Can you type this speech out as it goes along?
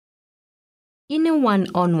In a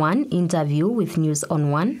one-on-one interview with News on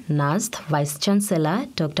One, NUST Vice-Chancellor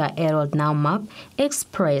Dr. Erold Naomab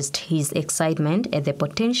expressed his excitement at the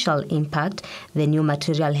potential impact the new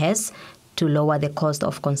material has to lower the cost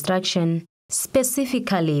of construction,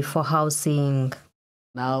 specifically for housing.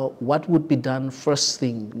 Now, what would be done first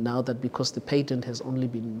thing, now that because the patent has only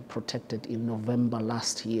been protected in November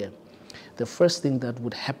last year, the first thing that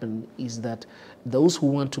would happen is that those who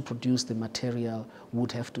want to produce the material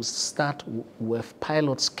would have to start with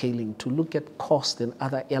pilot scaling to look at cost and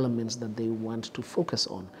other elements that they want to focus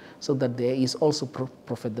on, so that there is also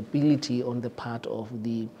profitability on the part of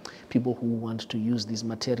the people who want to use this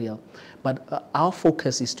material. But our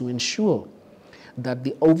focus is to ensure that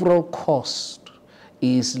the overall cost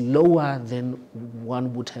is lower than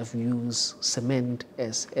one would have used cement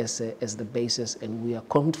as the basis, and we are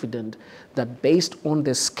confident that based on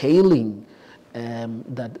the scaling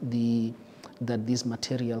that this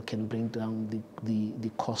material can bring down the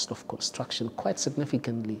cost of construction quite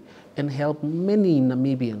significantly and help many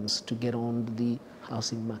Namibians to get on the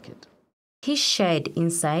housing market. He shared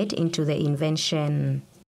insight into the invention.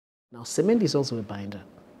 Now, cement is also a binder.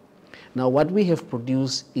 Now, what we have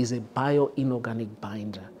produced is a bio-inorganic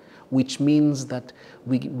binder, which means that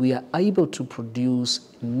we are able to produce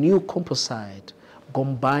new composite,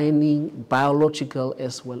 combining biological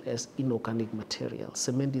as well as inorganic material.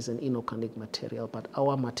 Cement is an inorganic material, but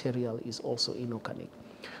our material is also inorganic.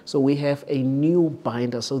 So we have a new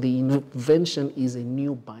binder. So the invention is a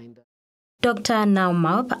new binder. Dr.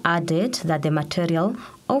 Naomab added that the material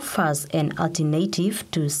offers an alternative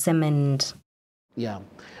to cement. Yeah,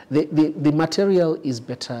 the material is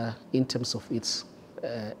better in terms of its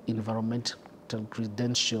environmental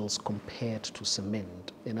credentials compared to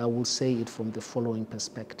cement. And I will say it from the following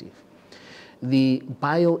perspective. The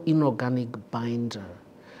bio-inorganic binder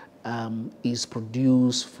is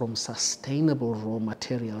produced from sustainable raw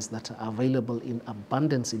materials that are available in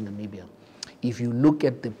abundance in Namibia. If you look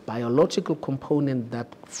at the biological component that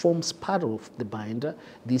forms part of the binder,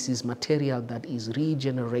 this is material that is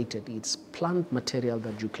regenerated. It's plant material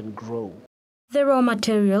that you can grow. The raw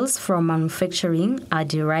materials from manufacturing are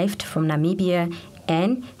derived from Namibia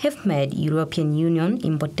and have met European Union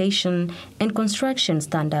importation and construction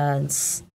standards.